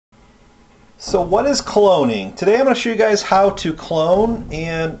So what is cloning? Today I'm going to show you guys how to clone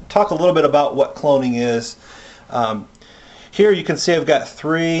and talk a little bit about what cloning is. Here you can see I've got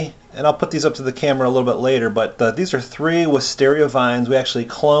three, and I'll put these up to the camera a little bit later, but these are three wisteria vines. We actually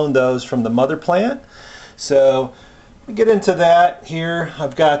cloned those from the mother plant. So we get into that here.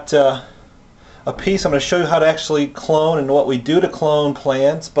 I've got a piece. I'm going to show you how to actually clone and what we do to clone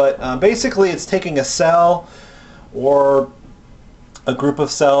plants, but basically it's taking a cell or a group of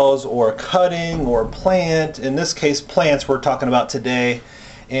cells or a cutting or a plant, in this case plants we're talking about today,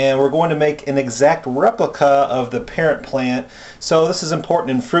 and we're going to make an exact replica of the parent plant. So this is important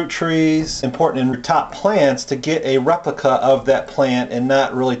in fruit trees, important in top plants, to get a replica of that plant and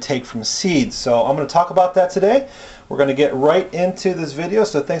not really take from seeds. So I'm going to talk about that today. We're going to get right into this video,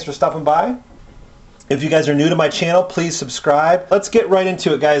 so thanks for stopping by. If you guys are new to my channel, please subscribe. Let's get right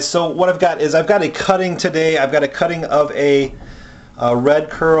into it, guys. So what I've got is I've got a cutting today. I've got a cutting of a red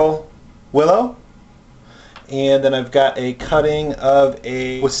curl willow, and then I've got a cutting of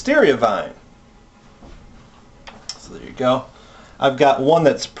a wisteria vine. So there you go. I've got one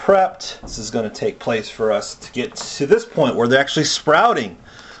that's prepped. This is going to take place for us to get to this point where they're actually sprouting.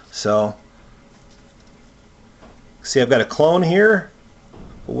 So see, I've got a clone here,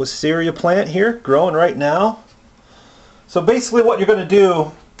 a wisteria plant here growing right now. So basically what you're going to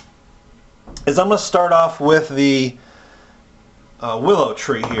do is I'm going to start off with the willow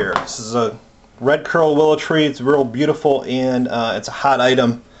tree here. This is a red curl willow tree. It's real beautiful, and it's a hot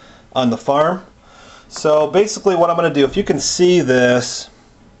item on the farm. So basically what I'm going to do, if you can see this,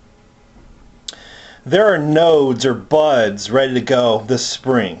 there are nodes or buds ready to go this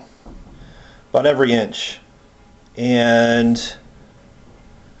spring, about every inch. And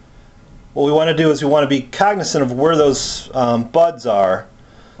what we want to do is we want to be cognizant of where those buds are.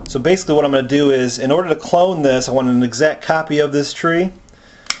 So basically what I'm going to do is, in order to clone this, I want an exact copy of this tree.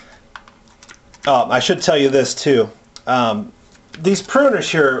 I should tell you this too. These pruners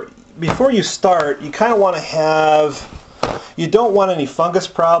here, before you start, you kind of want to have, you don't want any fungus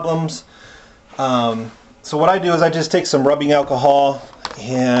problems. So what I do is I just take some rubbing alcohol,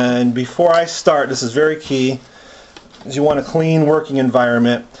 and before I start, this is very key, is you want a clean working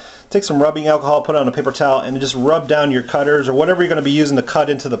environment. Take some rubbing alcohol, put it on a paper towel, and just rub down your cutters or whatever you're going to be using to cut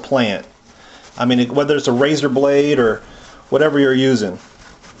into the plant. I mean, whether it's a razor blade or whatever you're using.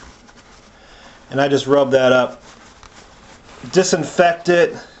 And I just rub that up. Disinfect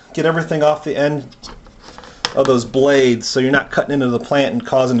it, get everything off the end of those blades so you're not cutting into the plant and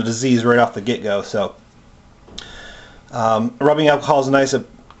causing a disease right off the get-go. So rubbing alcohol is nice. It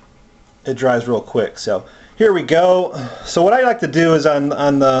dries real quick. So here we go. So what I like to do is on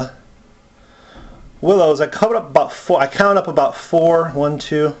the willows, I count up about four. 1,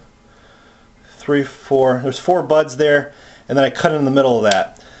 2, 3, 4. There's 4 buds there, and then I cut in the middle of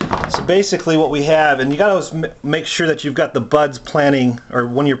that. So basically what we have, and you got to make sure that you've got the buds planting, or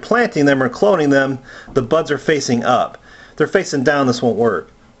when you're planting them or cloning them, the buds are facing up. If they're facing down, this won't work.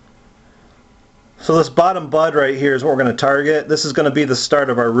 So this bottom bud right here is what we're going to target. This is going to be the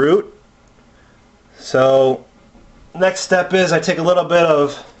start of our root. So next step is I take a little bit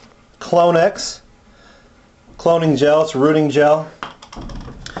of Clonex, cloning gel, it's rooting gel.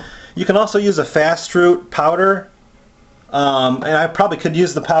 You can also use a fast root powder, and I probably could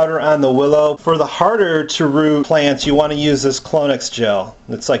use the powder on the willow. For the harder to root plants, you want to use this Clonex gel.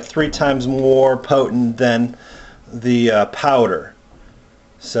 It's like 3 times more potent than the powder.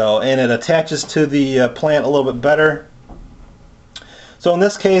 So, and it attaches to the plant a little bit better. So in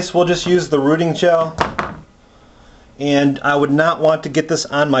this case, we'll just use the rooting gel, and I would not want to get this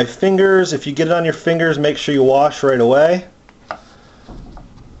on my fingers. If you get it on your fingers, make sure you wash right away.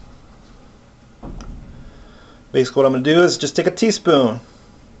 Basically what I'm going to do is just take a teaspoon,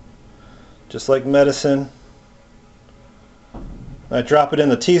 just like medicine. I drop it in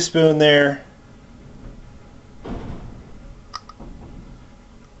the teaspoon there.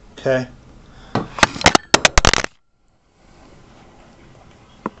 Okay.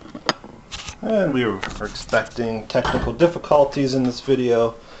 And we are expecting technical difficulties in this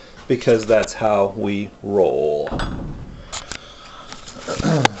video because that's how we roll.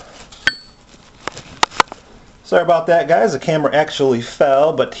 Sorry about that, guys. The camera actually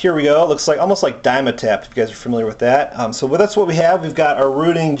fell, but here we go. It looks like almost like Dimetap, if you guys are familiar with that. So that's what we have. We've got our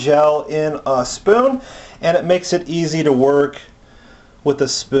rooting gel in a spoon, and it makes it easy to work with a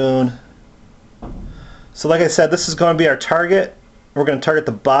spoon. So like I said, this is going to be our target. We're going to target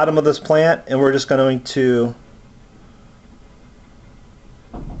the bottom of this plant, and we're just going to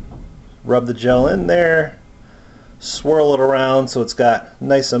rub the gel in there, swirl it around so it's got a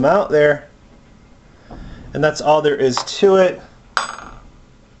nice amount there, and that's all there is to it.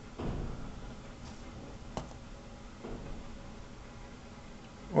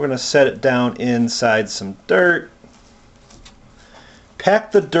 We're going to set it down inside some dirt.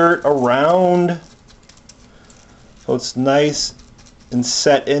 Pack the dirt around so it's nice and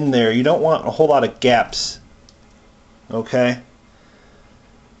set in there. You don't want a whole lot of gaps. Okay?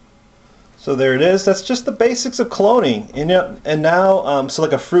 So there it is. That's just the basics of cloning. And now, so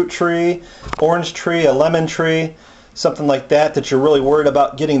like a fruit tree, orange tree, a lemon tree, something like that you're really worried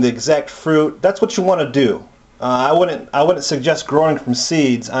about getting the exact fruit, that's what you want to do. I wouldn't suggest growing from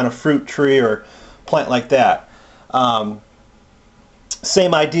seeds on a fruit tree or plant like that.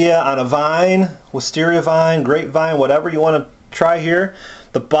 Same idea on a vine, wisteria vine, grapevine, whatever you want to try here.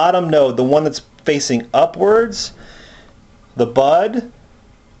 The bottom node, the one that's facing upwards, the bud,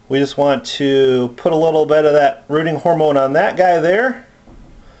 we just want to put a little bit of that rooting hormone on that guy there.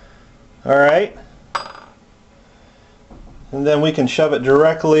 Alright. And then we can shove it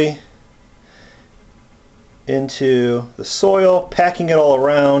directly into the soil, packing it all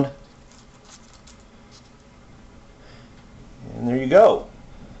around. And there you go.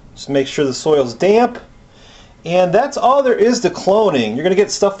 Just make sure the soil's damp. And that's all there is to cloning. You're going to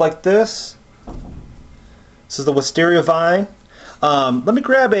get stuff like this. This is the wisteria vine. Let me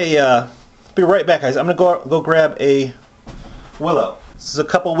grab a, be right back guys. I'm going to go grab a willow. This is a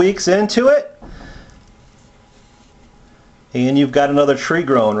couple weeks into it. And you've got another tree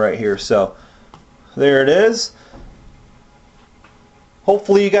growing right here. So there it is.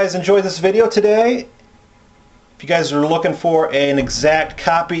 Hopefully you guys enjoyed this video today. If you guys are looking for an exact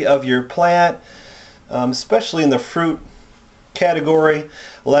copy of your plant, especially in the fruit category,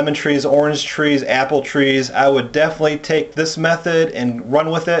 lemon trees, orange trees, apple trees, I would definitely take this method and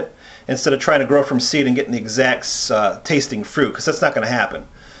run with it instead of trying to grow from seed and getting the exact tasting fruit, because that's not going to happen.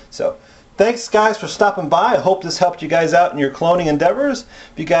 So thanks guys for stopping by. I hope this helped you guys out in your cloning endeavors.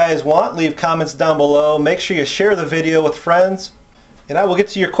 If you guys want, leave comments down below. Make sure you share the video with friends. And I will get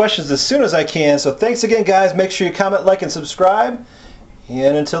to your questions as soon as I can. So thanks again guys. Make sure you comment, like, and subscribe.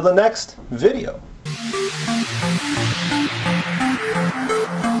 And until the next video.